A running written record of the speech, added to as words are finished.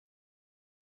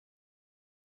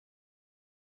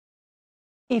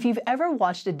If you've ever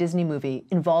watched a Disney movie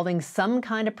involving some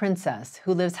kind of princess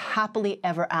who lives happily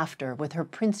ever after with her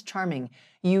Prince Charming,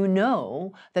 you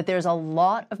know that there's a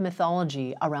lot of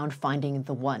mythology around finding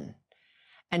the one.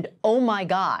 And oh my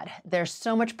God, there's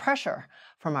so much pressure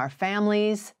from our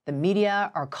families, the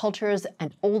media, our cultures,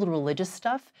 and old religious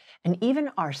stuff, and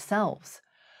even ourselves.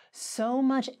 So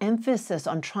much emphasis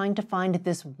on trying to find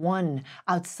this one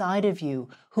outside of you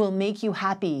who will make you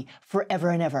happy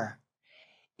forever and ever.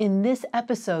 In this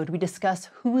episode, we discuss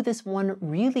who this one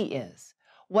really is,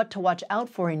 what to watch out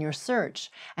for in your search,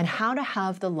 and how to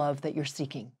have the love that you're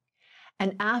seeking.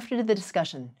 And after the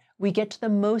discussion, we get to the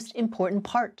most important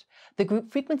part. The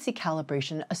group frequency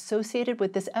calibration associated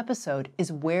with this episode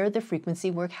is where the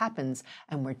frequency work happens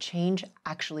and where change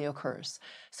actually occurs.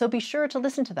 So be sure to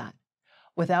listen to that.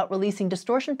 Without releasing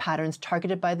distortion patterns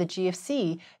targeted by the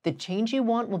GFC, the change you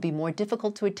want will be more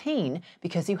difficult to attain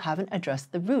because you haven't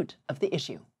addressed the root of the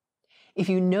issue. If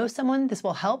you know someone this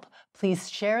will help, please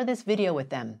share this video with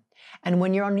them. And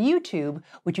when you're on YouTube,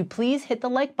 would you please hit the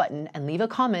like button and leave a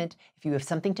comment if you have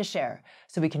something to share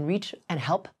so we can reach and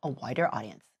help a wider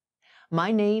audience. My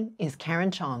name is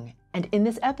Karen Cheong, and in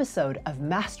this episode of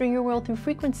Mastering Your World Through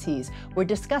Frequencies, we're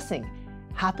discussing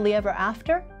Happily Ever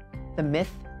After, the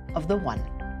myth of the one.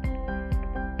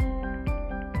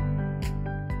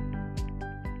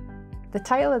 The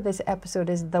title of this episode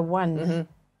is The One. Mm-hmm.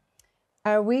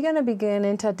 Are we going to begin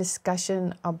into a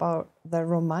discussion about the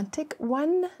romantic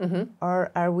one? Mm-hmm.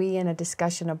 Or are we in a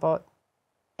discussion about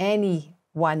any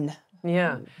one?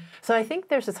 Yeah. So I think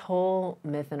there's this whole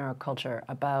myth in our culture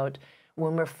about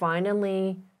when we're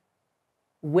finally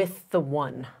with the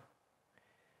one,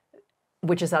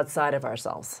 which is outside of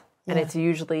ourselves, and it's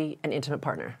usually an intimate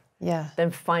partner. Yeah. Then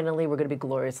finally we're going to be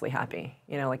gloriously happy.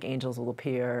 You know, like angels will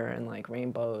appear and like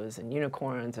rainbows and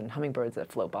unicorns and hummingbirds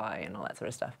that float by and all that sort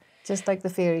of stuff. Just like the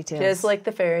fairy tales. Just like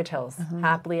the fairy tales,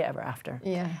 happily ever after.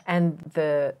 Yeah. And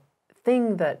the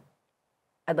thing that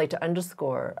I'd like to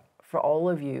underscore for all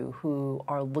of you who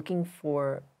are looking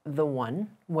for the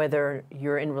one, whether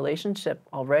you're in relationship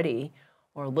already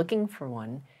or looking for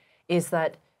one, is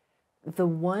that the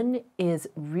one is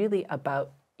really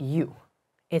about you.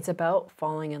 It's about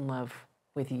falling in love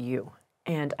with you.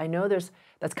 And I know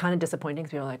that's kind of disappointing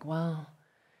because people are like, well,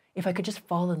 if I could just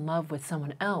fall in love with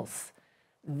someone else,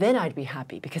 then I'd be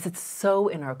happy, because it's so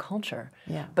in our culture.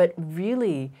 Yeah. But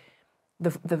really,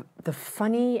 the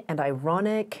funny and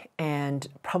ironic and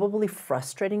probably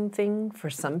frustrating thing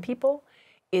for some people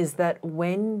is that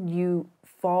when you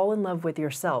fall in love with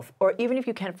yourself, or even if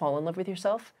you can't fall in love with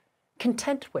yourself,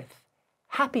 content with,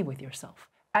 happy with yourself,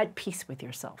 at peace with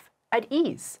yourself, at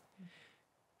ease.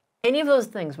 Any of those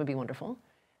things would be wonderful.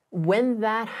 When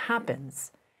that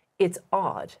happens, it's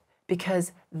odd,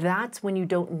 because that's when you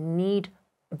don't need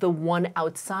the one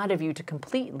outside of you to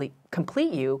complete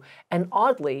you, and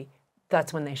oddly,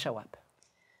 that's when they show up.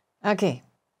 Okay.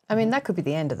 I mean, that could be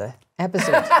the end of the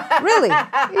episode. Really.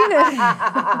 You know.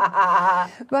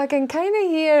 But I can kind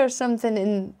of hear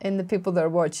something in the people that are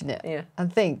watching it. Yeah.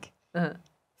 And think,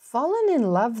 falling in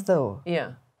love, though,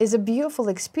 is a beautiful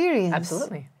experience.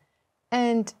 Absolutely.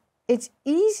 And it's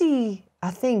easy,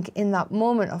 I think, in that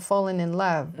moment of falling in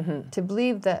love to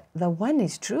believe that the one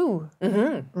is true,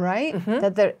 right?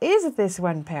 That there is this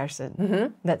one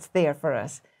person that's there for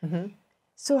us.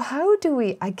 So how do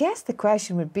we, I guess the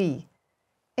question would be,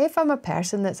 if I'm a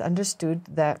person that's understood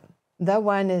that the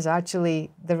one is actually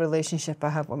the relationship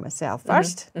I have with myself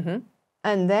first,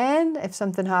 and then if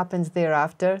something happens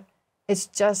thereafter, it's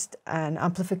just an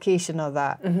amplification of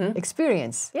that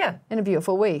experience in a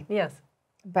beautiful way. Yes.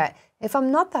 But if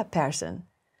I'm not that person,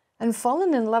 and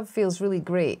falling in love feels really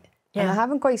great, and I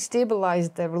haven't quite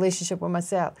stabilized the relationship with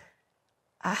myself,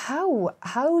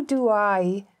 how do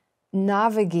I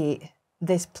navigate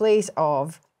this place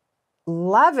of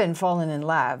loving falling in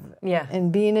love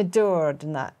and being adored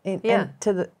and that?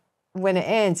 And when it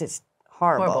ends, it's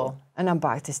horrible. And I'm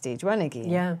back to stage one again.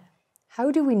 Yeah. How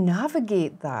do we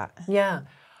navigate that? Yeah.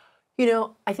 You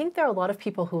know, I think there are a lot of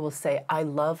people who will say, I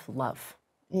love love.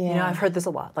 Yeah. You know, I've heard this a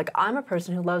lot. Like, I'm a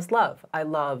person who loves love. I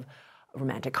love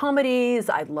romantic comedies.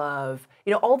 I love,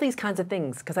 you know, all these kinds of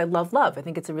things because I love love. I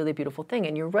think it's a really beautiful thing.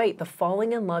 And you're right, the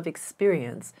falling in love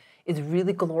experience is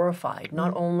really glorified,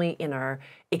 not only in our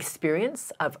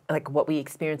experience of like what we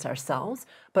experience ourselves,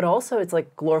 but also it's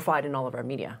like glorified in all of our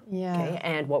media. Yeah. Okay?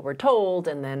 And what we're told,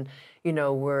 and then, you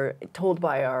know, we're told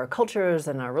by our cultures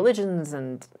and our religions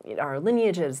and our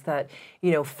lineages that,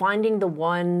 you know, finding the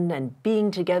one and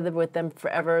being together with them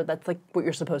forever, that's like what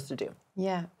you're supposed to do.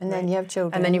 Yeah. And then you have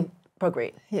children. And then you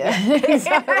procreate. Yeah,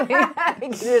 exactly.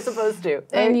 You're supposed to.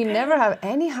 And you never have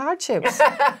any hardships.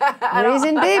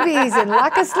 Raising babies and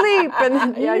lack of sleep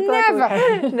and Yeah,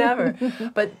 exactly. never.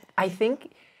 Never. But I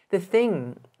think the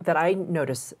thing that I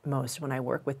notice most when I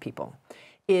work with people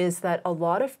is that a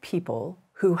lot of people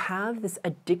who have this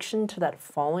addiction to that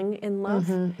falling in love,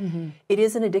 it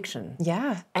is an addiction.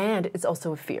 Yeah. And it's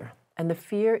also a fear. And the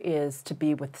fear is to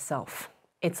be with self.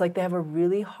 It's like they have a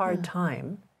really hard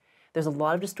time. There's a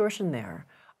lot of distortion there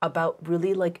about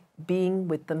really like being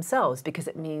with themselves, because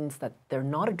it means that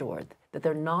they're not adored, that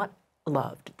they're not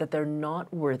loved, that they're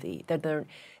not worthy, that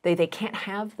they can't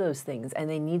have those things, and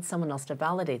they need someone else to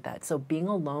validate that. So being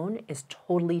alone is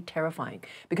totally terrifying,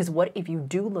 because what if you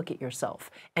do look at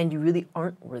yourself and you really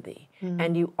aren't worthy,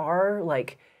 and you are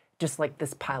like just like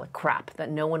this pile of crap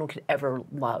that no one could ever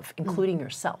love, including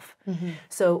yourself.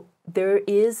 So there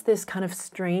is this kind of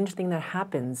strange thing that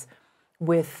happens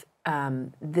with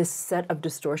this set of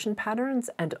distortion patterns,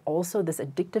 and also this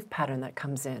addictive pattern that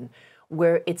comes in,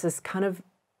 where it's this kind of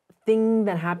thing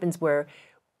that happens where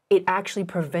it actually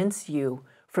prevents you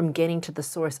from getting to the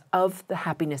source of the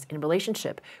happiness in a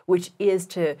relationship, which is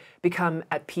to become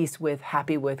at peace with,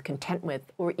 happy with, content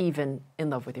with, or even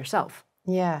in love with yourself.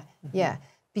 Yeah, yeah.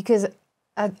 Because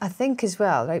I think as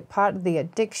well, right, part of the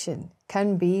addiction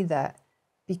can be that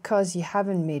because you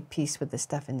haven't made peace with the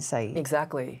stuff inside.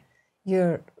 Exactly.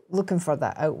 You're looking for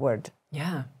that outward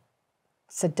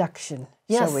seduction,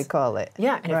 shall we call it.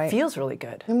 Yeah, and right? It feels really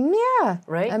good. Yeah.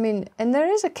 Right? I mean, and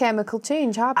there is a chemical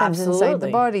change happens inside the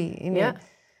body. You know? Yeah.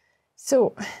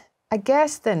 So I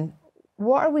guess then,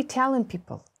 what are we telling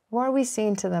people? What are we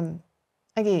saying to them?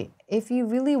 Okay, if you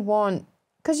really want,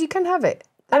 because you can have it.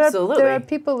 There are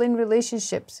people in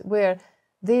relationships where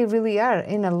they really are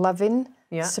in a loving,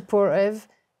 supportive,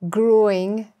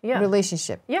 growing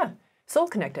relationship. Yeah, soul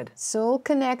connected. Soul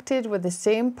connected with the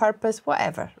same purpose,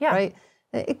 whatever, right?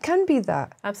 It can be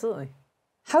that. Absolutely.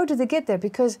 How do they get there?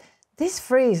 Because this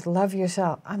phrase, love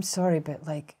yourself, I'm sorry, but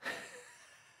like,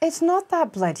 it's not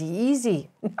that bloody easy.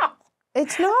 No.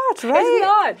 It's not, right? It's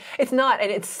not. It's not.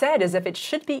 And it's said as if it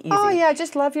should be easy. Oh, yeah,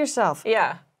 just love yourself.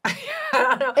 Yeah.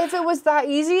 If it was that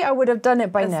easy, I would have done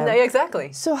it by now.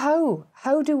 Exactly. So how?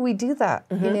 How do we do that?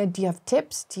 You know, do you have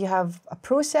tips? Do you have a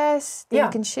process that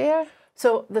you can share?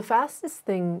 So the fastest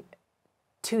thing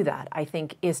to that, I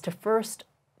think, is to first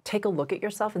take a look at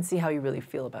yourself and see how you really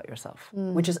feel about yourself,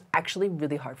 which is actually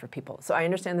really hard for people. So I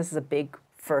understand this is a big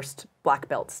first black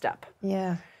belt step.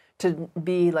 Yeah. To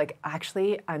be like,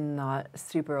 actually, I'm not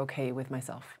super okay with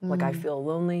myself. Like, I feel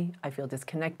lonely, I feel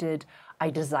disconnected, I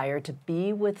desire to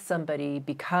be with somebody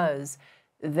because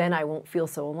then I won't feel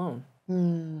so alone.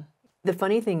 The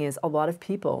funny thing is, a lot of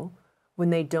people, when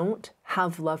they don't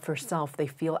have love for self, they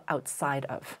feel outside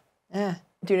of.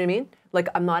 Do you know what I mean? Like,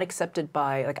 I'm not accepted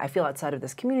by, like, I feel outside of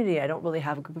this community. I don't really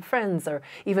have a group of friends. Or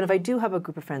even if I do have a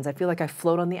group of friends, I feel like I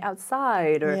float on the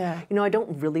outside. Or, you know, I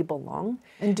don't really belong.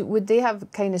 And would they have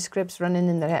kind of scripts running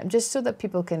in their head, just so that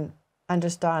people can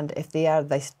understand if they are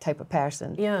this type of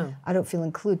person? Yeah. I don't feel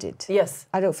included. Yes.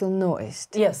 I don't feel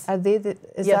noticed. Yes. Are they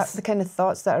is that the kind of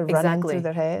thoughts that are running through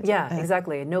their head? Yeah,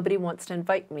 exactly. Nobody wants to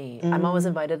invite me. I'm always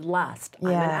invited last. I'm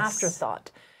an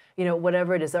afterthought. You know,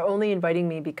 whatever it is. They're only inviting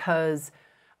me because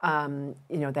you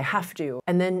know, they have to.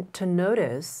 And then to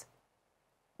notice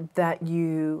that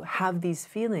you have these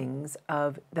feelings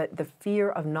of that the fear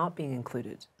of not being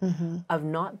included, of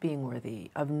not being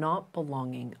worthy, of not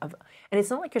belonging, and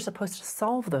it's not like you're supposed to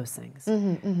solve those things,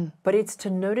 but it's to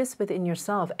notice within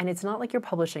yourself, and it's not like you're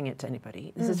publishing it to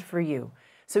anybody. This is for you.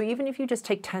 So even if you just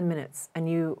take 10 minutes and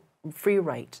you free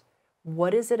write,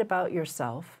 what is it about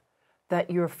yourself that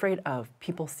you're afraid of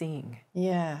people seeing?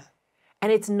 Yeah.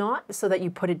 And it's not so that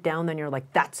you put it down, then you're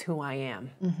like, that's who I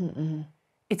am.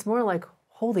 It's more like,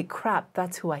 holy crap,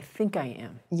 that's who I think I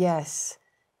am. Yes.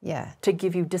 Yeah. To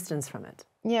give you distance from it.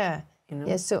 Yeah. You know?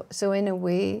 Yeah. So in a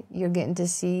way, you're getting to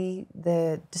see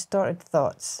the distorted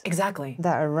thoughts. Exactly.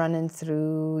 That are running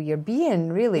through your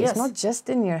being, really. It's not just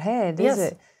in your head, is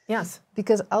it? Yes.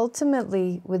 Because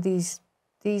ultimately, with these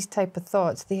type of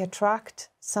thoughts, they attract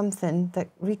something that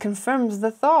reconfirms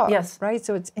the thought. Yes. Right?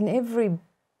 So it's in every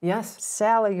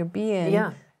cell of your being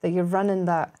that you're running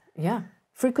that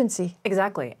frequency.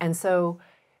 Exactly. And so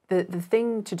the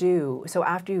thing to do, so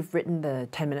after you've written the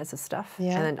 10 minutes of stuff,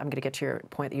 and then I'm going to get to your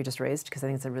point that you just raised, because I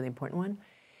think it's a really important one,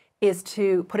 is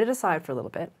to put it aside for a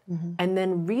little bit and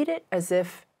then read it as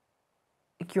if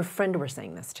your friend were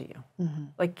saying this to you.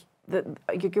 Like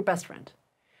your best friend.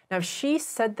 Now, if she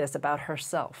said this about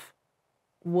herself,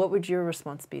 what would your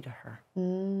response be to her?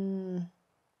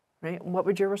 right? What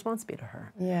would your response be to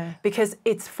her? Yeah. Because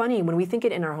it's funny, when we think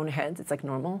it in our own heads, it's like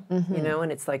normal, you know,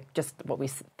 and it's like just what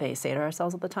they say to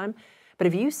ourselves all the time. But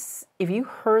if you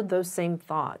heard those same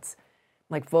thoughts,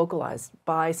 like vocalized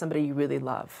by somebody you really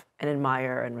love and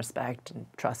admire and respect and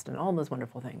trust and all those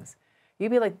wonderful things,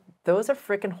 you'd be like, those are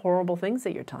freaking horrible things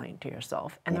that you're telling to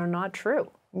yourself, and they're not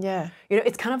true. Yeah. You know,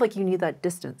 it's kind of like you need that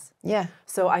distance. Yeah.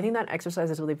 So I think that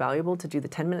exercise is really valuable, to do the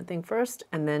 10-minute thing first,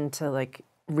 and then to like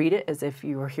read it as if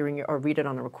you were hearing it, or read it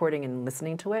on a recording and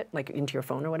listening to it, like into your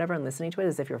phone or whatever, and listening to it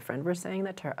as if your friend were saying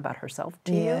that to her, about herself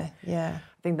to you. Yeah. Yeah.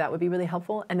 I think that would be really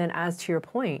helpful. And then, as to your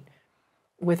point,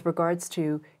 with regards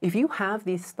to, if you have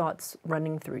these thoughts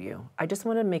running through you, I just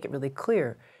want to make it really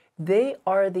clear, they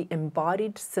are the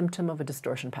embodied symptom of a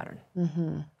distortion pattern.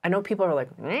 I know people are like,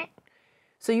 eh?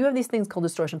 So you have these things called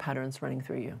distortion patterns running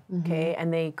through you, okay?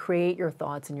 And they create your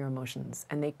thoughts and your emotions,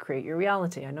 and they create your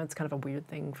reality. I know it's kind of a weird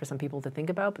thing for some people to think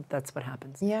about, but that's what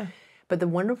happens. Yeah. But the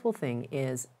wonderful thing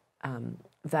is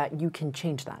that you can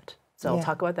change that. So I'll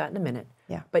talk about that in a minute.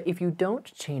 Yeah. But if you don't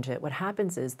change it, what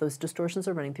happens is those distortions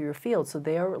are running through your field. So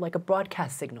they are like a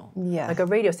broadcast signal, like a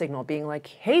radio signal being like,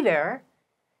 hey there,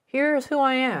 here's who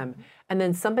I am. And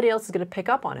then somebody else is going to pick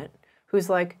up on it who's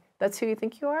like, that's who you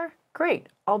think you are? Great.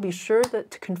 I'll be sure to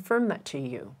confirm that to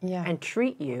you and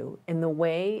treat you in the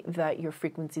way that your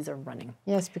frequencies are running.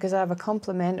 Yes, because I have a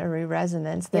complementary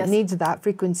resonance that needs that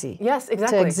frequency exactly.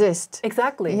 to exist.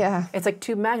 Exactly. Yeah. It's like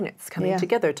two magnets coming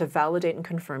together to validate and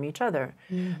confirm each other.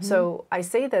 So I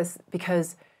say this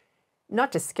because,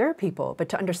 not to scare people, but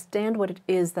to understand what it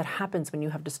is that happens when you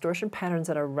have distortion patterns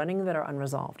that are running that are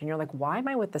unresolved. And you're like, why am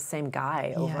I with the same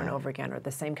guy over and over again, or the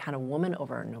same kind of woman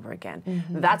over and over again?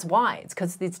 That's why. It's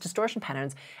because these distortion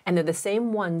patterns, and they're the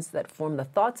same ones that form the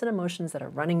thoughts and emotions that are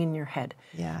running in your head.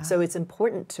 So it's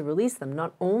important to release them,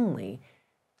 not only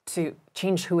to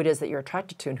change who it is that you're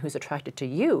attracted to and who's attracted to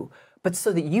you, but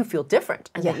so that you feel different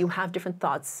and that you have different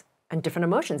thoughts and different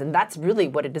emotions. And that's really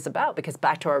what it is about, because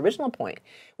back to our original point,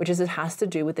 which is it has to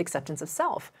do with acceptance of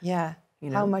self. Yeah. You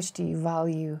know? How much do you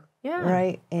value, yeah.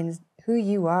 right, in who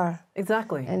you are?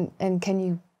 Exactly. And can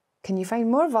you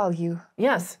find more value?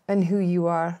 Yes. In who you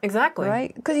are? Exactly.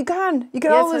 Right? Because you can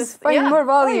always find more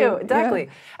value. Exactly.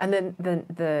 Yeah. And then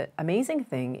the amazing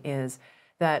thing is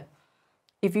that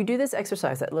if you do this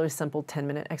exercise, that really simple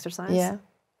 10-minute exercise,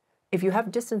 if you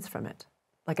have distance from it,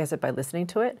 like I said, by listening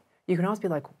to it, you can always be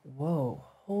like, whoa,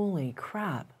 holy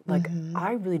crap. Like,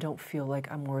 I really don't feel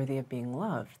like I'm worthy of being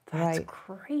loved. That's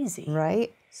crazy.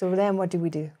 Right. So then what do we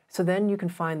do? So then you can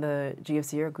find the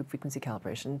GFC, or Group Frequency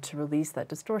Calibration, to release that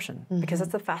distortion, because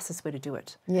that's the fastest way to do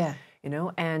it. Yeah. You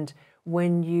know, and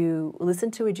when you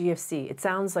listen to a GFC, it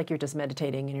sounds like you're just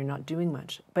meditating and you're not doing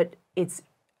much, but it's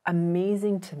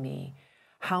amazing to me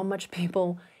how much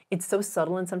people, it's so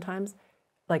subtle, and sometimes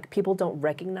like people don't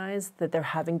recognize that they're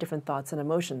having different thoughts and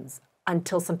emotions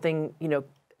until something, you know,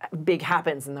 big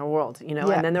happens in their world, you know,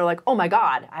 and then they're like, oh my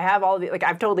God, I have all the, like,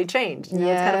 I've totally changed. You know,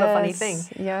 it's kind of a funny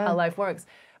thing how life works.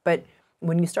 But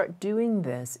when you start doing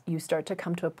this, you start to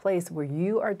come to a place where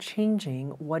you are changing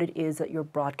what it is that you're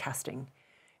broadcasting,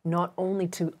 not only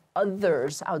to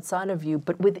others outside of you,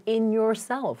 but within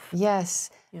yourself.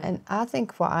 Yes. Yeah. And I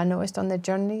think what I noticed on the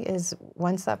journey is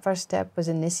once that first step was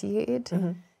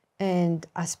initiated, and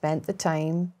I spent the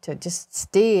time to just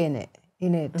stay in it, you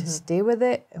know, to stay with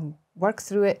it and work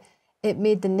through it, it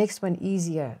made the next one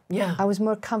easier. Yeah. I was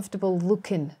more comfortable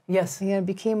looking. Yes. You know, it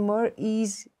became more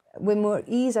ease. With more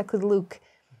ease, I could look,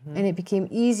 and it became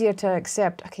easier to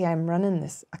accept, okay, I'm running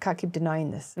this. I can't keep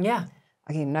denying this. Yeah.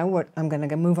 Okay, now what? I'm going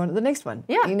to move on to the next one.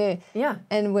 Yeah. You know? Yeah.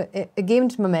 And it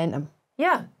gained momentum.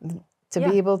 Yeah. To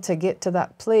be able to get to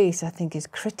that place, I think, is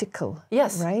critical.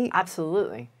 Yes. Right?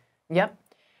 Absolutely. Yep.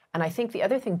 And I think the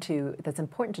other thing, too, that's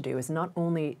important to do is not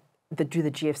only do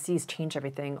the GFCs change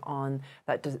everything on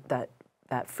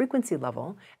that frequency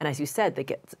level, and as you said, they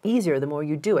get easier the more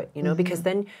you do it, you know, because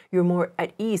then you're more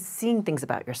at ease seeing things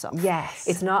about yourself. Yes.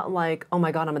 It's not like, oh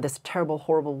my God, I'm this terrible,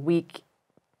 horrible, weak,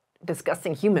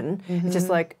 disgusting human. It's just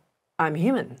like, I'm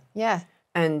human. Yeah.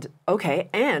 And okay,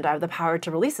 and I have the power to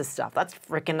release this stuff. That's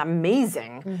freaking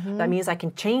amazing. That means I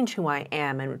can change who I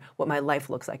am and what my life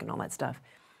looks like and all that stuff.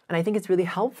 And I think it's really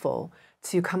helpful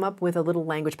to come up with a little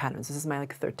language patterns. This is my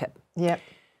third tip. Yep.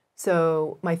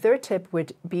 So my third tip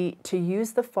would be to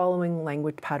use the following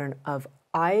language pattern of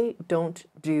I don't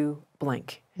do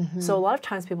blank. So a lot of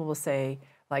times people will say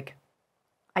like,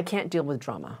 I can't deal with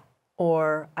drama,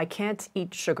 or I can't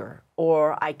eat sugar,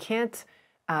 or I can't,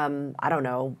 I don't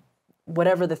know,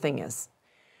 whatever the thing is.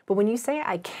 But when you say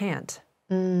I can't,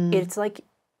 it's like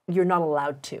you're not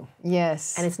allowed to.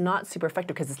 Yes. And it's not super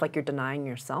effective because it's like you're denying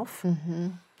yourself.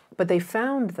 But they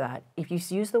found that if you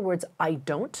use the words I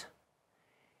don't,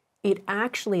 it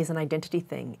actually is an identity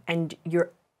thing. And you're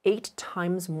 8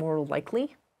 times more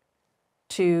likely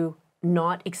to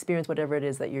not experience whatever it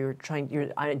is that you're trying,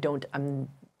 you're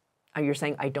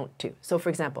saying I don't do. So for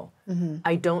example,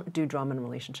 I don't do drama in a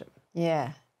relationship.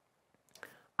 Yeah.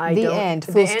 The end,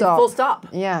 full stop.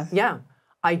 Yeah. Yeah.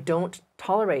 I don't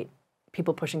tolerate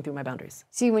people pushing through my boundaries.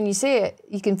 See, when you say it,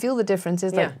 you can feel the difference.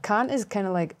 Is like can't is kind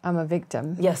of like I'm a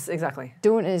victim. Yes, exactly.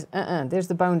 Don't is there's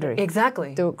the boundary.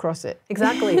 Exactly. Don't cross it.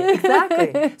 Exactly.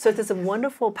 Exactly. So it's a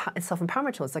wonderful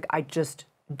self-empowerment tool. It's like I just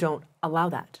don't allow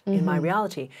that in my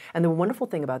reality. And the wonderful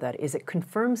thing about that is it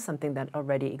confirms something that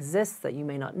already exists that you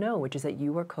may not know, which is that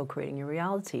you are co-creating your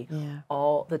reality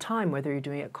all the time, whether you're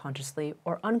doing it consciously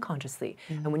or unconsciously.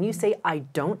 And when you say, I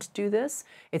don't do this,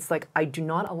 it's like, I do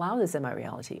not allow this in my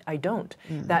reality. I don't.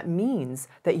 That means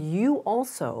that you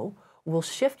also will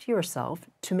shift yourself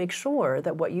to make sure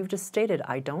that what you've just stated,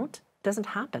 I don't, doesn't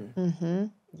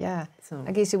happen. Yeah. So.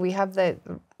 Okay, so we have the...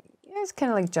 It's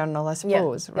kind of like journal, I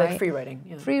suppose, right? Like free writing.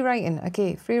 Yeah. Free writing,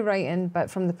 okay, free writing,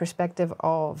 but from the perspective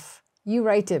of you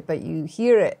write it, but you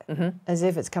hear it as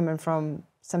if it's coming from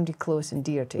somebody close and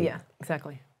dear to you. Yeah,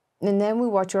 exactly. And then we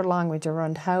watch your language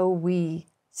around how we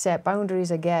set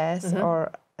boundaries, I guess,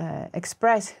 or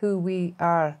express who we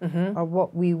are or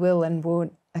what we will and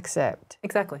won't accept.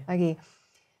 Exactly. Okay,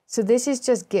 so this is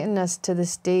just getting us to the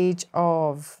stage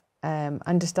of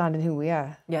understanding who we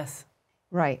are. Yes.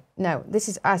 Right. Now, this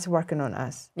is us working on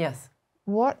us. Yes.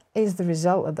 What is the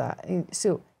result of that?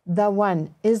 So, the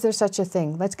one, is there such a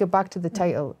thing? Let's go back to the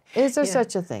title. Is there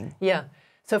such a thing? Yeah.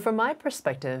 So from my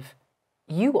perspective,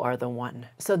 you are the one.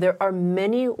 So there are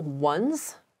many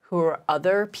ones who are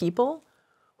other people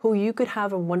who you could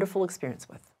have a wonderful experience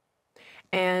with.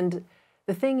 And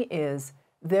the thing is,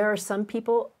 there are some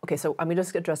people, okay, so I'm going to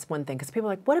just address one thing, because people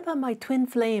are like, what about my twin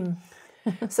flame?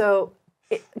 So...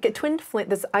 twin flame,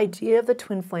 this idea of the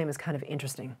twin flame is kind of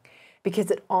interesting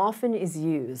because it often is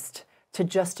used to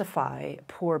justify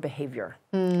poor behavior,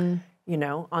 you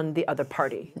know, on the other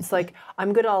party. It's like,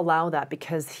 I'm going to allow that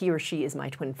because he or she is my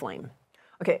twin flame.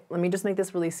 Okay, let me just make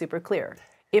this really super clear.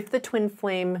 If the twin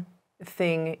flame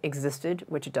thing existed,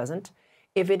 which it doesn't,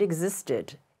 if it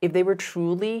existed, if they were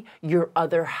truly your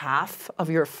other half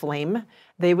of your flame,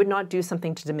 they would not do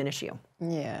something to diminish you.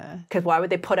 Yeah. Because why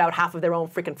would they put out half of their own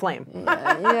freaking flame?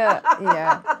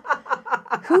 Yeah.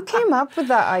 Who came up with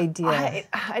that idea?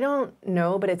 I don't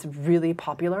know, but it's really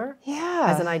popular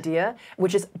as an idea,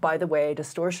 which is, by the way, a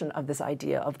distortion of this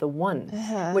idea of the one,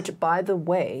 which, by the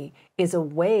way, is a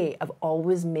way of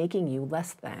always making you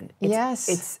less than.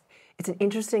 It's an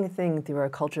interesting thing through our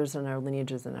cultures and our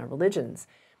lineages and our religions,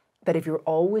 that if you're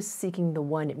always seeking the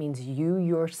one, it means you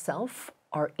yourself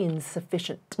are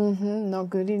insufficient. Not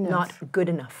good enough. Not good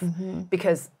enough.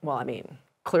 Because, well, I mean,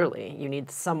 clearly you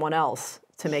need someone else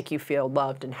to make you feel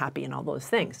loved and happy and all those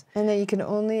things. And that you can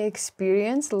only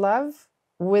experience love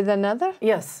with another?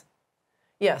 Yes.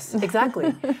 Yes,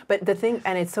 exactly. But the thing,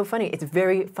 and it's so funny, it's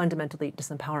very fundamentally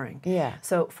disempowering. Yeah.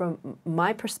 So from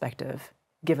my perspective,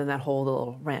 given that whole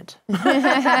little rant,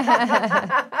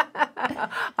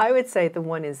 I would say the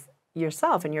one is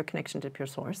yourself and your connection to pure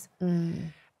source.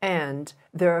 And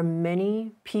there are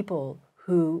many people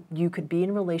who you could be in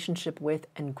a relationship with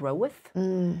and grow with,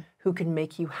 who can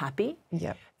make you happy.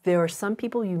 Yep. There are some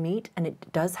people you meet, and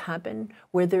it does happen,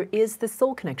 where there is this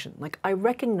soul connection. Like, I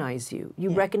recognize you, you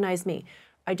recognize me.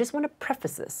 I just want to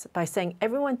preface this by saying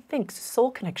everyone thinks soul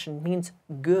connection means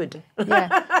good. Yeah.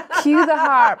 Cue the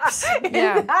harps.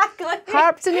 Yeah. Exactly.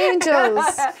 Harps and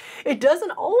angels. It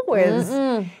doesn't always.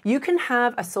 You can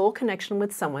have a soul connection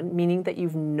with someone, meaning that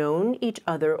you've known each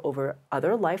other over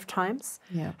other lifetimes,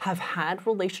 have had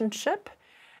relationship,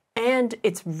 and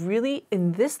it's really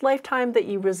in this lifetime that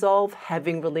you resolve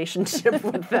having relationship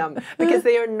with them because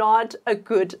they are not a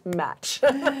good match.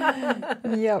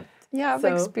 Yep. Yeah, I've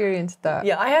experienced that.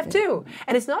 Yeah, I have too.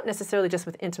 And it's not necessarily just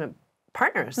with intimate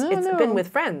partners. It's been with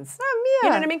friends. You know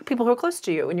what I mean? People who are close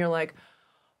to you. And you're like,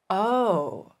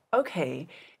 oh, okay.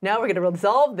 Now we're going to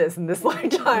resolve this in this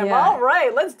lifetime. Yeah. All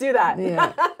right, let's do that.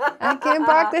 Yeah. I came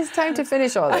back this time to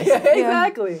finish all this.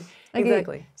 Exactly. Okay,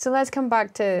 Exactly. So let's come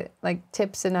back to like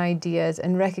tips and ideas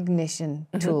and recognition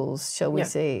tools, shall we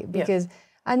say? Because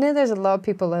I know there's a lot of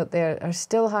people out there are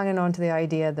still hanging on to the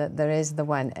idea that there is the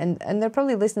one, and they're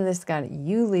probably listening to this going,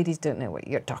 you ladies don't know what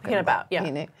you're talking about. Yeah.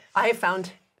 You know? I have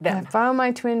found them. I found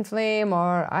my twin flame,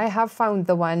 or I have found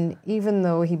the one, even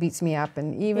though he beats me up,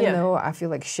 and even though I feel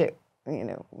like shit. You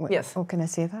know. Oh, can I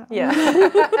say that? Yeah.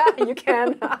 You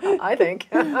can. I think.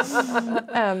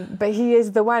 But he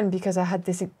is the one because I had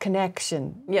this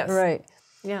connection. Yes. Right.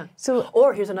 Yeah. So,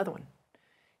 or here's another one.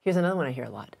 Here's another one I hear a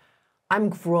lot. I'm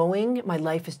growing, my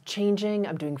life is changing,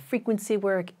 I'm doing frequency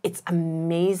work, it's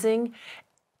amazing.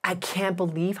 I can't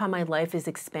believe how my life is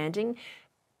expanding,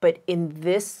 but in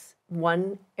this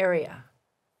one area,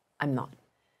 I'm not.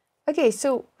 Okay,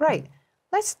 so, right,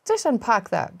 let's just unpack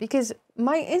that, because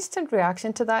my instant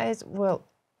reaction to that is, well,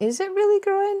 is it really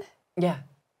growing? Yeah.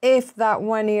 If that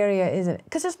one area isn't,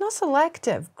 because it's not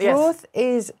selective. Growth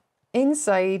is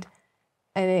inside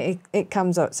and it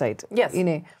comes outside. Yes. You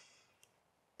know.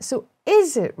 So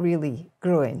is it really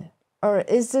growing? Or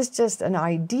is this just an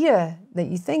idea that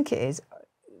you think it is?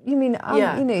 You mean,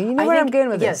 you know where I'm going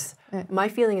with this? Yes. My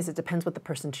feeling is it depends what the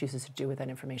person chooses to do with that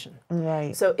information.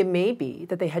 Right. So it may be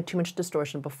that they had too much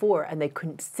distortion before and they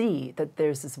couldn't see that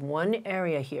there's this one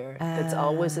area here that's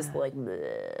always just like,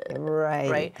 bleh,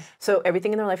 right? So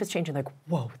everything in their life is changing, like,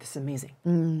 whoa, this is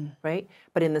amazing, right?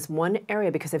 But in this one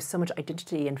area, because they have so much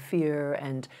identity and fear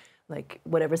and like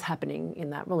whatever's happening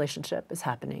in that relationship is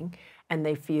happening, and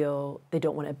they feel they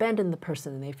don't want to abandon the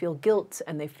person, and they feel guilt,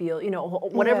 and they feel, you know,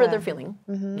 whatever they're feeling,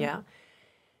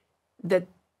 that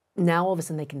now all of a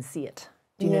sudden they can see it.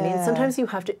 Do you know what I mean? Sometimes you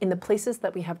have to, in the places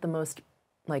that we have the most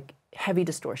like heavy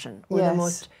distortion, or the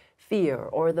most fear,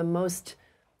 or the most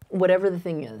whatever the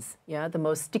thing is, the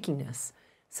most stickiness.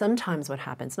 Sometimes what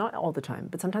happens, not all the time,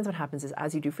 but sometimes what happens is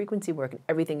as you do frequency work and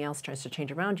everything else tries to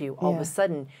change around you, all of a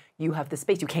sudden you have this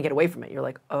space, you can't get away from it. You're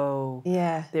like, oh,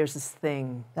 there's this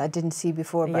thing that I didn't see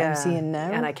before, but I'm seeing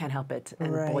now. And I can't help it.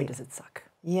 And boy, does it suck.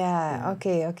 Yeah,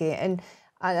 okay. And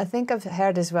I think I've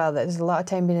heard as well that there's a lot of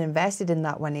time being invested in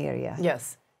that one area.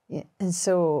 Yes. Yeah, and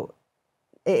so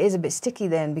it is a bit sticky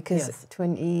then, because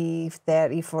 20,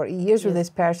 30, 40 years with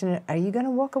this person, are you going to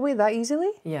walk away that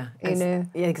easily? Yeah. You know?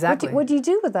 Yeah, exactly. What do you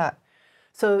do with that?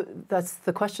 So that's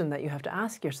the question that you have to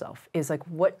ask yourself, is like,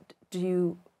 what do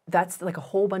you, that's like a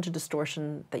whole bunch of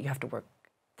distortion that you have to work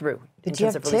through. Did you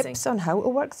have tips on how to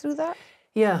work through that?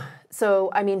 Yeah.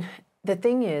 So, I mean, the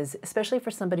thing is, especially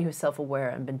for somebody who's self-aware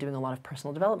and been doing a lot of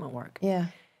personal development work,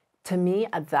 to me,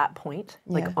 at that point,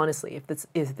 like honestly, if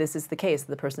this is the case,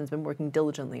 the person's been working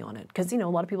diligently on it, because, you know,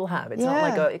 a lot of people have. It's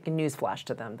not like a news flash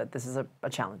to them that this is a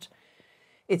challenge.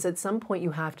 It's at some point you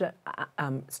have to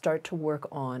start to work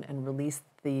on and release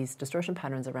these distortion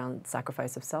patterns around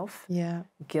sacrifice of self,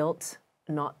 guilt,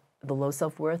 not the low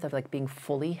self-worth of like being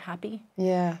fully happy.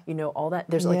 You know, all that.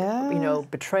 There's like, you know,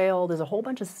 betrayal. There's a whole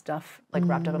bunch of stuff like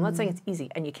wrapped up. I'm not saying it's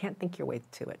easy and you can't think your way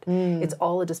to it. It's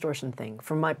all a distortion thing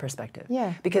from my perspective.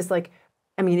 Because like,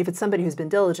 I mean, if it's somebody who's been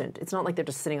diligent, it's not like they're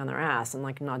just sitting on their ass and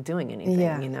like not doing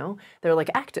anything, you know? They're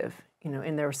like active, you know,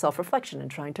 in their self-reflection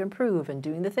and trying to improve and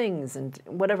doing the things and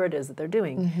whatever it is that they're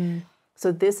doing.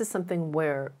 So this is something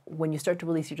where when you start to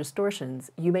release your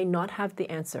distortions, you may not have the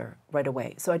answer right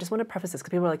away. So I just want to preface this because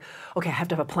people are like, okay, I have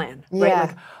to have a plan, right?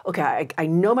 Like, okay, I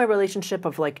know my relationship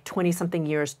of like 20-something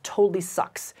years totally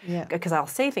sucks. Because I'll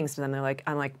say things to them. They're like,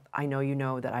 I'm like, I know you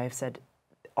know that I have said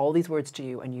all these words to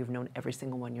you and you've known every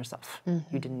single one yourself. You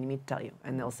didn't need me to tell you.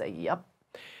 And they'll say, yep.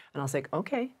 And I'll say,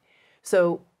 okay.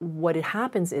 So what it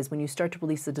happens is when you start to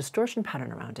release the distortion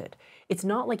pattern around it, it's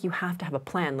not like you have to have a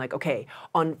plan like, okay,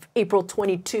 on April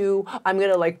 22, I'm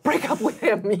going to like break up with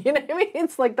him. You know what I mean?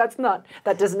 It's like that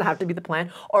doesn't have to be the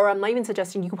plan. Or I'm not even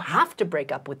suggesting you have to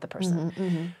break up with the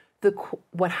person.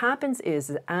 What happens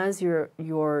is as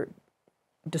your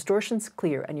distortions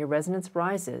clear and your resonance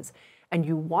rises and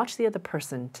you watch the other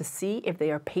person to see if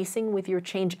they are pacing with your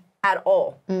change at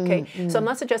all, okay? So I'm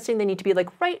not suggesting they need to be like,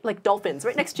 right, like dolphins,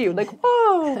 right next to you, like,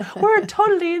 whoa, we're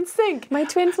totally in sync. My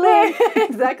twin flame.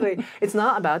 Exactly. It's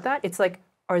not about that. It's like,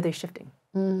 are they shifting?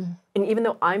 And even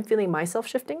though I'm feeling myself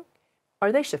shifting,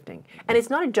 are they shifting? And it's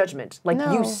not a judgment, like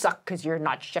you suck because you're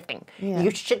not shifting.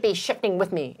 You should be shifting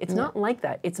with me. It's not like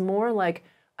that. It's more like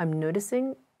I'm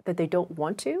noticing that they don't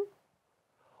want to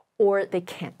or they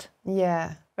can't.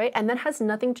 Right? And that has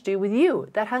nothing to do with you.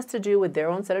 That has to do with their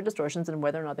own set of distortions and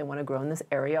whether or not they want to grow in this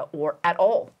area or at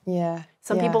all.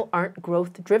 Some people aren't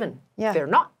growth driven. They're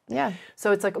not.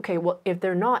 So it's like, okay, well, if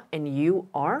they're not and you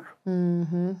are,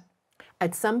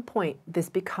 at some point this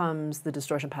becomes the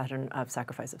distortion pattern of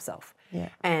sacrifice of self.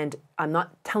 And I'm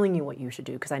not telling you what you should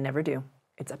do because I never do.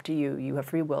 It's up to you. You have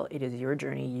free will. It is your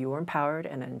journey. You are empowered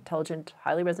and an intelligent,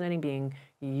 highly resonating being.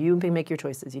 You can make your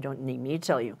choices. You don't need me to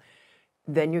tell you.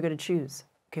 Then you're going to choose.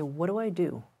 Okay, what do I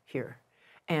do here?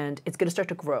 And it's going to start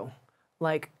to grow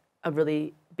like a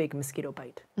really big mosquito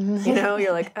bite. You know,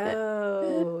 you're like,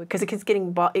 oh, because it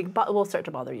will start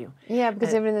to bother you.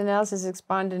 Because everything else is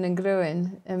expanding and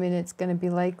growing. I mean, it's going to be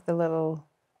like the little,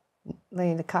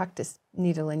 like the cactus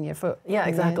needle in your foot.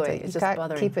 Exactly. It's just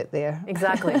bothering. Keep it there.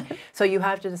 Exactly. So you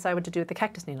have to decide what to do with the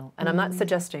cactus needle. And I'm not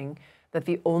suggesting that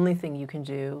the only thing you can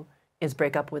do is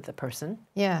break up with the person.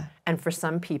 Yeah. And for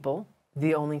some people,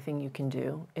 the only thing you can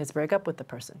do is break up with the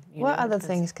person. What other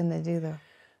things can they do, though?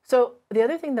 So the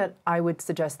other thing that I would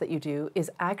suggest that you do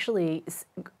is actually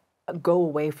go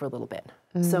away for a little bit.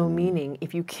 So meaning,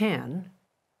 if you can,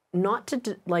 not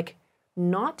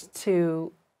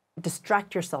to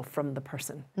distract yourself from the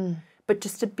person, but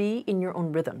just to be in your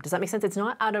own rhythm. Does that make sense? It's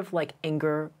not out of like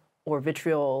anger or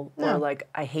vitriol or like,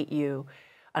 I hate you,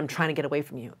 I'm trying to get away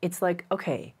from you. It's like,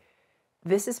 okay,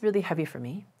 this is really heavy for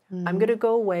me. I'm going to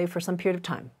go away for some period of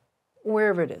time,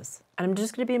 wherever it is. And I'm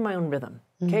just going to be in my own rhythm,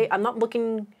 okay? I'm not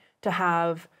looking to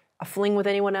have a fling with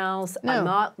anyone else. No. I'm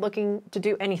not looking to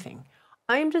do anything.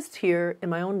 I'm just here in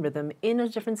my own rhythm in a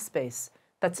different space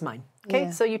that's mine, okay?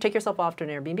 So you take yourself off to an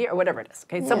Airbnb or whatever it is,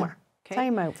 okay? Somewhere, okay?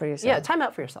 Time out for yourself. Yeah, time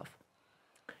out for yourself.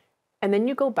 And then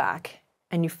you go back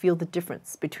and you feel the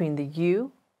difference between the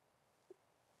you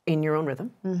in your own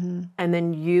rhythm and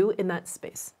then you in that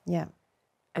space. Yeah.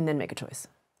 And then make a choice.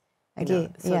 Okay.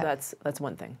 So that's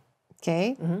one thing.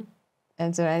 Okay.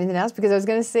 And so anything else? Because I was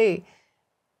going to say,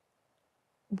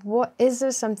 is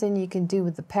there something you can do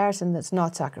with the person that's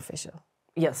not sacrificial?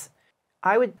 Yes.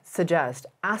 I would suggest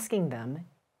asking them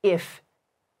if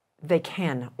they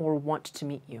can or want to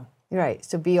meet you. Right.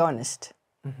 So be honest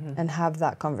and have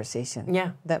that conversation.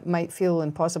 Yeah. That might feel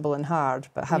impossible and hard,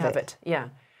 but have it. Yeah.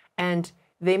 And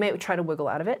they may try to wiggle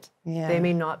out of it. Yeah. They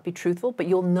may not be truthful, but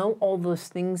you'll know all those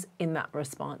things in that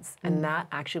response. And that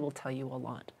actually will tell you a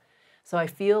lot. So I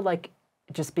feel like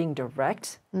just being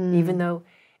direct, even though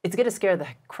it's going to scare the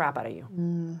crap out of you.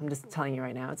 I'm just telling you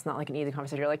right now. It's not like an easy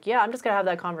conversation. You're like, yeah, I'm just going to have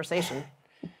that conversation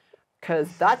because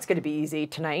that's going to be easy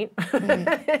tonight.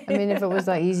 I mean, if it was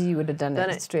that easy, you would have done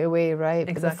it straight away, right?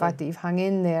 Exactly. But the fact that you've hung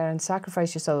in there and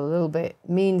sacrificed yourself a little bit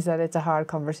means that it's a hard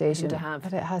conversation. To have.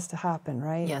 But it has to happen,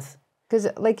 right? Yes. Because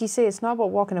like you say, it's not about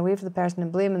walking away from the person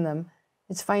and blaming them.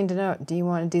 It's finding out, do you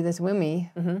want to do this with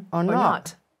me or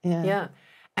not? Yeah. Yeah.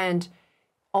 And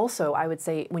also, I would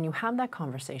say when you have that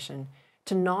conversation,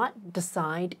 to not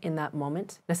decide in that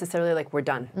moment necessarily like we're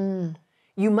done.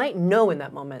 You might know in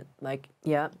that moment, like,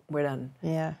 yeah, we're done.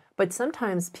 Yeah. But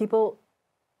sometimes people,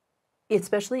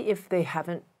 especially if they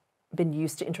haven't been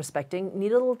used to introspecting,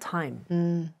 need a little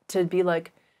time to be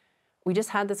like, we just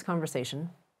had this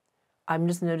conversation. I'm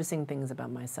just noticing things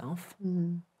about myself.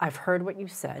 I've heard what you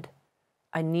said.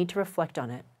 I need to reflect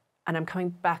on it. And I'm coming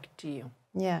back to you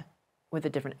with a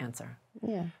different answer.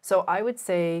 Yeah. So I would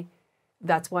say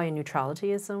that's why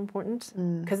neutrality is so important.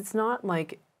 Because it's not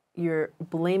like you're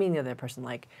blaming the other person,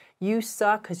 like, you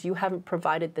suck because you haven't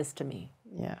provided this to me.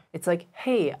 Yeah. It's like,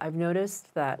 hey, I've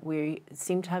noticed that we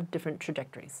seem to have different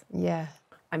trajectories. Yeah.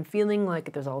 I'm feeling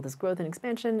like there's all this growth and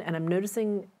expansion, and I'm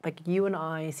noticing like you and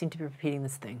I seem to be repeating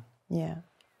this thing. Yeah.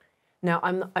 Now,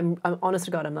 I'm honest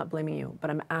to God, I'm not blaming you, but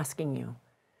I'm asking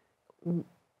you,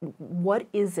 what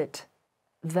is it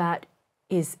that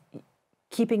is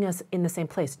keeping us in the same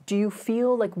place? Do you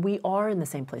feel like we are in the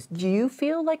same place? Do you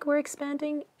feel like we're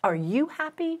expanding? Are you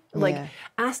happy? Like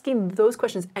asking those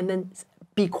questions and then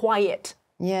be quiet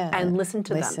and listen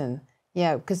to them.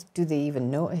 Yeah, because do they even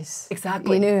notice?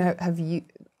 Exactly. You know,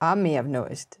 I may have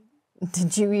noticed.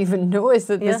 Did you even notice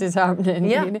that this is happening?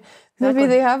 Yeah, you know? Maybe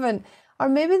they haven't. Or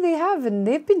maybe they have and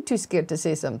they've been too scared to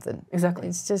say something. Exactly.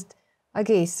 It's just,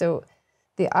 okay, so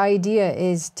the idea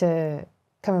is to,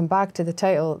 coming back to the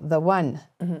title, The One.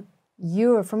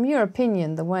 From your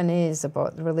opinion, the one is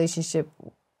about the relationship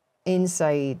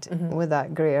inside with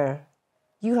that greater,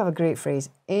 you have a great phrase,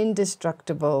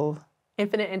 indestructible.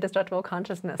 Infinite indestructible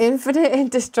consciousness. Infinite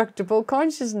indestructible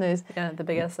consciousness. Yeah, the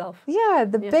big S self. Yeah,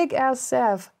 the big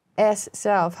S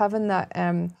self, having that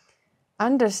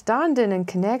understanding and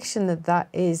connection that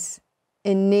is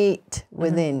innate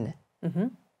within.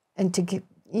 And to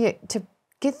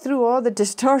get through all the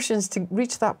distortions to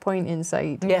reach that point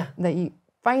inside. Yeah. That you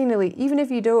finally, even if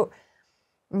you don't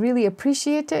really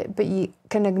appreciate it, but you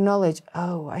can acknowledge,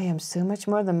 oh, I am so much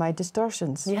more than my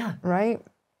distortions. Yeah. Right?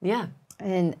 Yeah.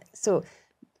 And so,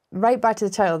 right back to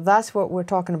the title, that's what we're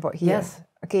talking about here. Yes.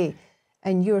 Okay.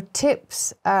 And your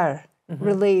tips are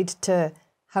related to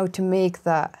how to make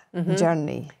that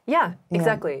journey. Yeah,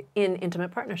 exactly. In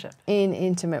intimate partnership. In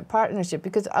intimate partnership.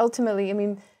 Because ultimately, I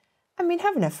mean,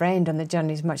 having a friend on the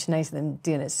journey is much nicer than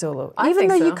doing it solo. Even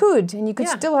though you could, and you could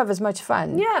still have as much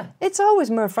fun. Yeah. It's always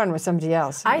more fun with somebody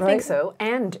else. I think so.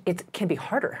 And it can be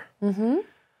harder.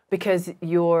 Because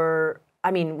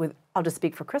I'll just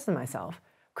speak for Chris and myself.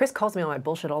 Chris calls me on my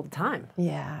bullshit all the time.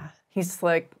 Yeah. He's just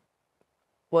like,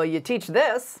 well, you teach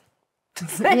this.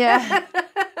 Yeah.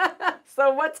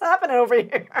 So what's happening over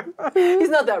here? He's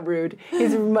not that rude.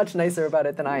 He's much nicer about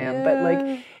it than I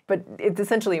am. But it's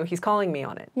essentially he's calling me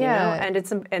on it. You know?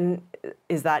 And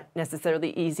is that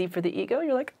necessarily easy for the ego?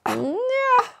 You're like, oh.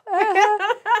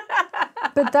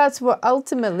 But that's what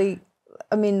ultimately,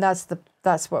 I mean, that's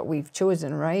what we've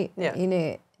chosen, right? Yeah. You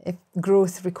know, if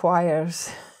growth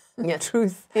requires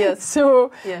truth. Yes.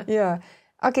 So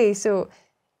okay. So,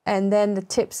 and then the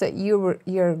tips that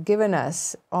you're giving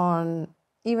us on,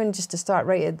 even just to start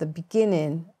right at the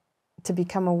beginning, to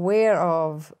become aware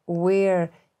of where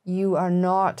you are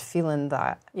not feeling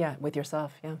that. Yeah, with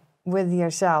yourself, With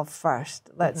yourself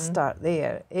first. Let's start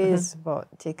there. Is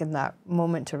about taking that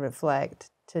moment to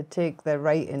reflect, to take the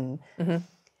writing,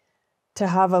 to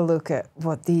have a look at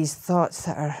what these thoughts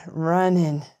that are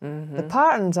running, the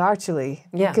patterns actually,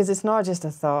 because it's not just a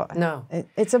thought. No.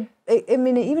 It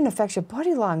even affects your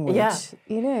body language. Yeah.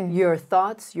 You know. Your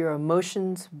thoughts, your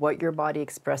emotions, what your body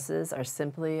expresses are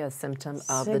simply a symptom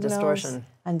of the distortion.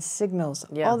 And signals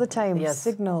all the time. Yes.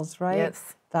 Signals, right?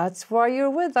 Yes. That's why you're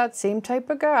with that same type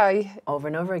of guy. Over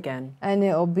and over again. And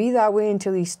it'll be that way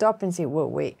until you stop and say, whoa,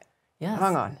 wait,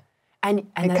 hang on. And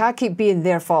it can't keep being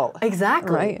their fault.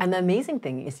 Exactly. Right? And the amazing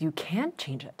thing is you can't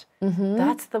change it.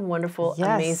 That's the wonderful,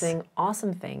 amazing,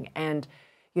 awesome thing. And,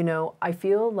 you know, I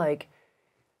feel like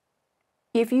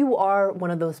if you are one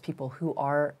of those people who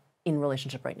are in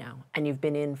relationship right now and you've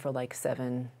been in for like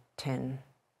 7, 10,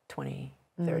 20,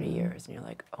 30 years and you're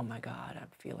like, oh my God, I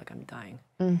feel like I'm dying.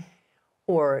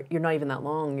 Or you're not even that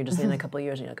long, you're just in a couple of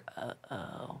years and you're like,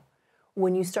 uh-oh.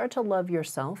 When you start to love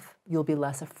yourself, you'll be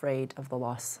less afraid of the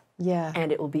loss. Yeah.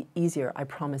 And it will be easier, I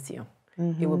promise you.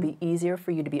 It will be easier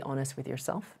for you to be honest with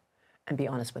yourself and be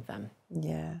honest with them.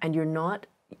 Yeah. And you're not,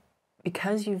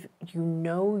 because you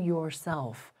know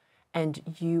yourself and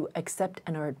you accept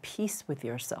and are at peace with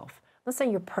yourself. I'm not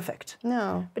saying you're perfect.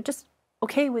 No. But just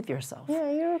okay with yourself.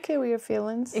 Yeah, you're okay with your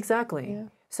feelings. Exactly. Yeah.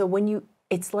 So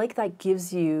it's like that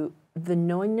gives you the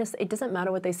knowingness. It doesn't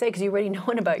matter what they say because you already know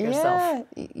it about yourself.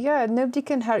 Yeah, nobody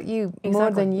can hurt you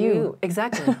more than you.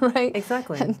 Exactly. Right?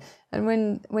 Exactly.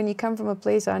 And when you come from a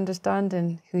place of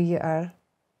understanding who you are,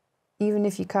 even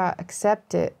if you can't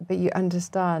accept it, but you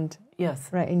understand. Yes.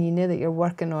 Right, and you know that you're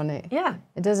working on it. Yeah.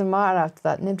 It doesn't matter after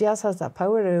that. Nobody else has that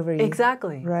power over you.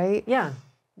 Exactly. Right? Yeah.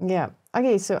 Yeah.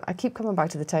 Okay, so I keep coming back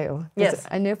to the title. Yes.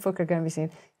 I know folk are going to be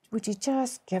saying, would you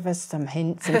just give us some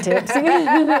hints and tips?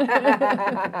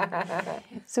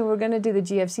 So we're going to do the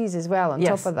GFCs as well on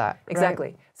top of that. Exactly.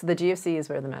 Right? So the GFC is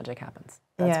where the magic happens.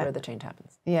 That's where the change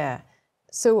happens. Yeah.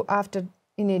 So after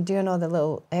doing all the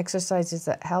little exercises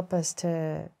that help us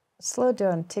to slow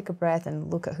down, take a breath,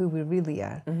 and look at who we really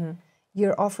are,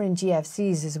 you're offering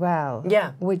GFCs as well.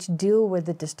 Yeah. Which deal with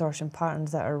the distortion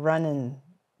patterns that are running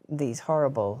these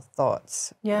horrible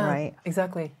thoughts. Yeah. Right.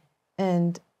 Exactly.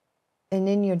 And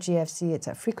in your GFC, it's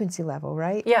at frequency level,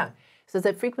 right? Yeah. So it's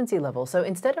at frequency level. So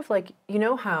instead of like, you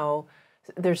know how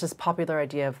there's this popular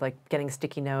idea of like getting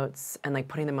sticky notes and like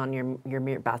putting them on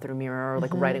your bathroom mirror or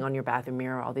like writing on your bathroom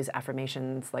mirror, all these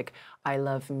affirmations like, I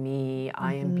love me,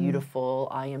 I am beautiful,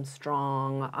 I am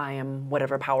strong, I am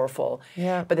whatever, powerful.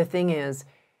 Yeah. But the thing is,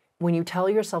 when you tell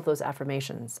yourself those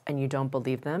affirmations and you don't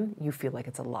believe them, you feel like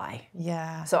it's a lie.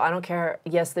 Yeah. So I don't care.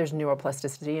 Yes, there's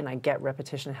neuroplasticity and I get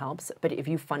repetition helps, but if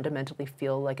you fundamentally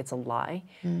feel like it's a lie,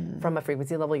 from a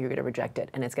frequency level, you're going to reject it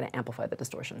and it's going to amplify the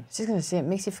distortion. I was just going to say, it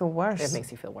makes you feel worse. It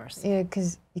makes you feel worse. Yeah,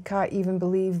 because you can't even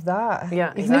believe that.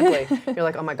 Yeah, exactly. You're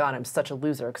like, oh my God, I'm such a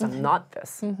loser because I'm not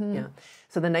this. Yeah.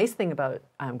 So the nice thing about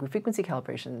group frequency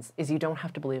calibrations is you don't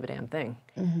have to believe a damn thing.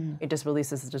 It just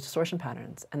releases the distortion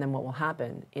patterns. And then what will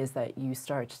happen is that you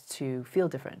start to feel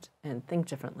different and think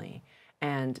differently.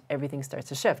 And everything starts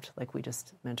to shift, like we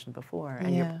just mentioned before.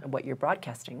 And what you're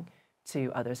broadcasting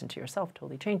to others and to yourself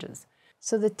totally changes.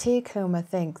 So the take home, I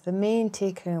think, the main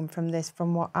take home from this,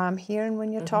 from what I'm hearing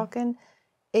when you're talking,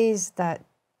 is that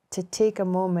to take a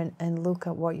moment and look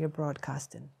at what you're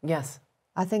broadcasting. Yes.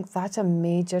 I think that's a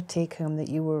major take home that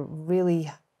you were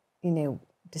really,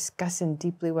 discussing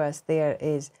deeply with us there,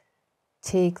 is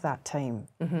take that time,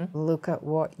 look at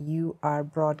what you are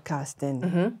broadcasting,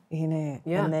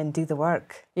 and then do the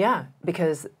work. Yeah,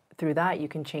 because through that you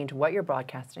can change what you're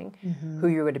broadcasting, who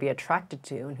you're going to be attracted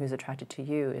to, and who's attracted to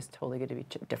you is totally going to be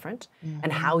different.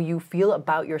 And how you feel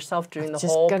about yourself during the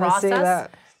whole process.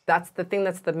 That's the thing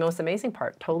that's the most amazing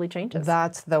part. Totally changes.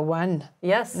 That's the one.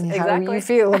 Yes, and exactly. How you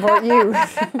feel about you.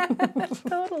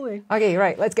 Totally. Okay,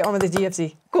 right. Let's get on with the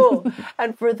GFC. Cool.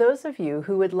 And for those of you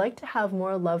who would like to have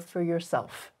more love for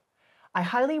yourself, I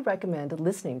highly recommend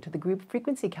listening to the group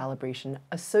frequency calibration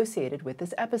associated with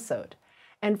this episode.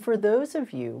 And for those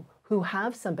of you who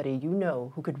have somebody you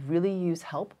know who could really use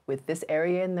help with this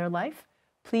area in their life,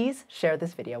 please share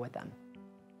this video with them.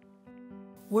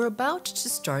 We're about to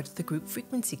start the Group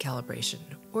Frequency Calibration,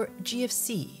 or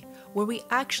GFC, where we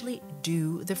actually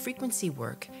do the frequency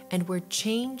work and where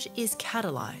change is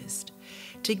catalyzed.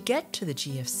 To get to the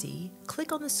GFC,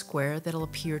 click on the square that'll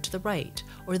appear to the right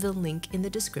or the link in the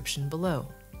description below.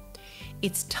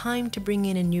 It's time to bring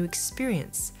in a new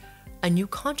experience, a new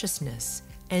consciousness,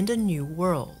 and a new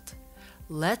world.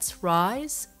 Let's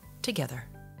rise together.